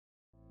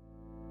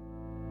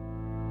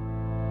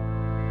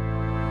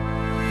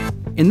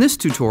In this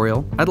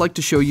tutorial, I'd like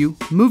to show you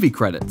movie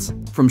credits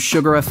from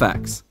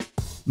SUGArfx.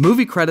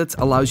 Movie credits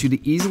allows you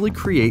to easily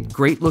create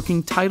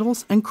great-looking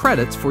titles and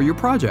credits for your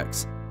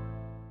projects.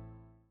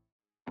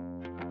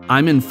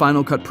 I'm in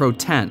Final Cut Pro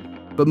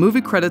 10, but movie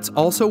credits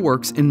also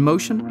works in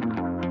Motion,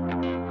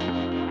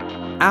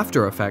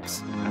 After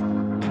Effects,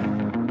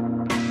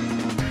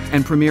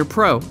 and Premiere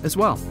Pro as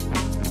well.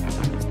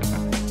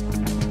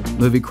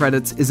 Movie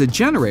credits is a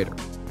generator,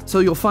 so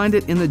you'll find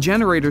it in the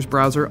Generators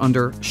browser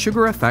under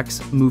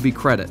SUGArfx Movie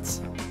Credits.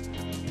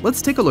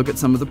 Let's take a look at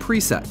some of the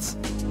presets.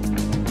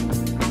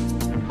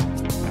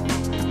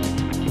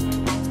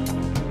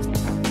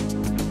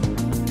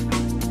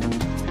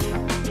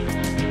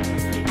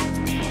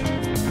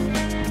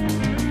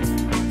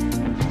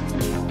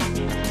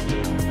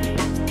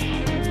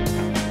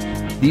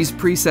 These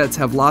presets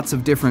have lots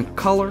of different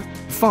color,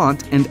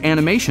 font, and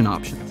animation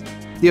options.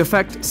 The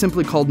effect,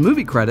 simply called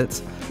Movie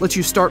Credits, lets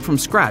you start from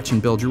scratch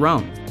and build your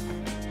own.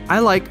 I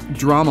like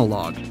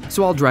Dramalogue,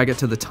 so I'll drag it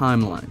to the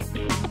timeline.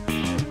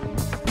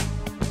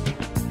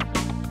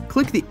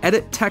 Click the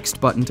Edit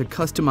Text button to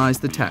customize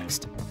the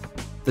text.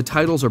 The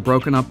titles are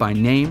broken up by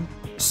name,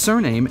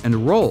 surname,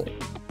 and role,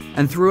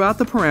 and throughout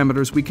the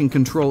parameters we can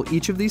control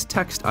each of these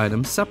text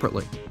items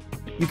separately.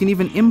 You can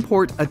even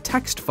import a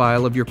text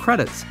file of your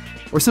credits,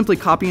 or simply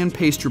copy and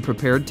paste your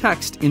prepared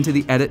text into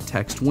the Edit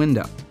Text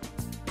window.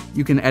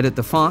 You can edit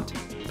the font,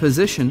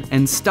 position,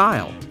 and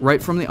style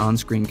right from the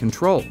on-screen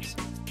controls.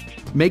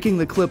 Making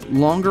the clip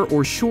longer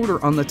or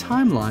shorter on the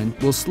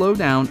timeline will slow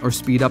down or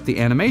speed up the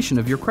animation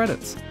of your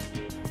credits.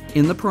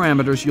 In the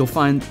parameters, you'll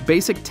find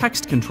basic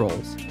text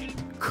controls,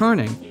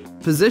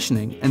 kerning,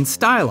 positioning, and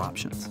style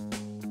options.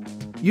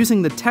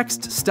 Using the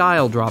Text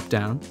Style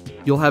dropdown,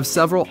 you'll have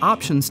several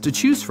options to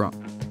choose from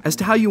as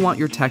to how you want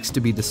your text to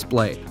be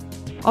displayed.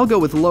 I'll go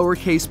with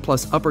lowercase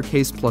plus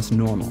uppercase plus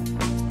normal.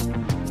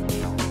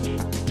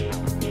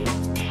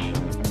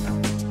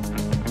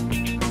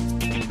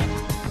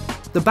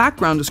 The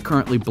background is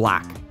currently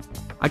black.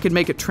 I could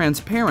make it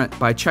transparent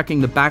by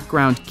checking the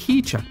background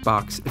key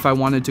checkbox if I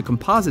wanted to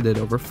composite it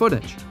over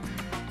footage.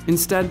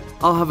 Instead,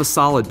 I'll have a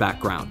solid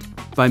background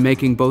by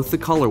making both the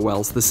color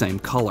wells the same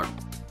color.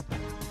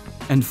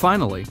 And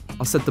finally,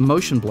 I'll set the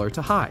motion blur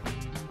to high.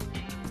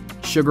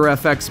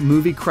 SUGArfx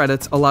Movie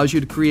Credits allows you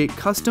to create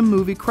custom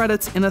movie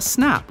credits in a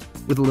snap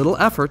with little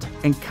effort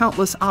and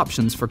countless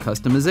options for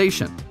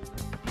customization.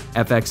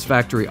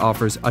 FxFactory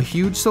offers a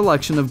huge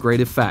selection of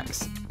great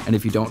effects, and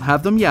if you don't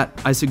have them yet,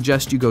 I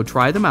suggest you go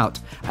try them out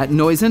at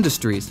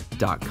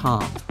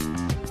noiseindustries.com.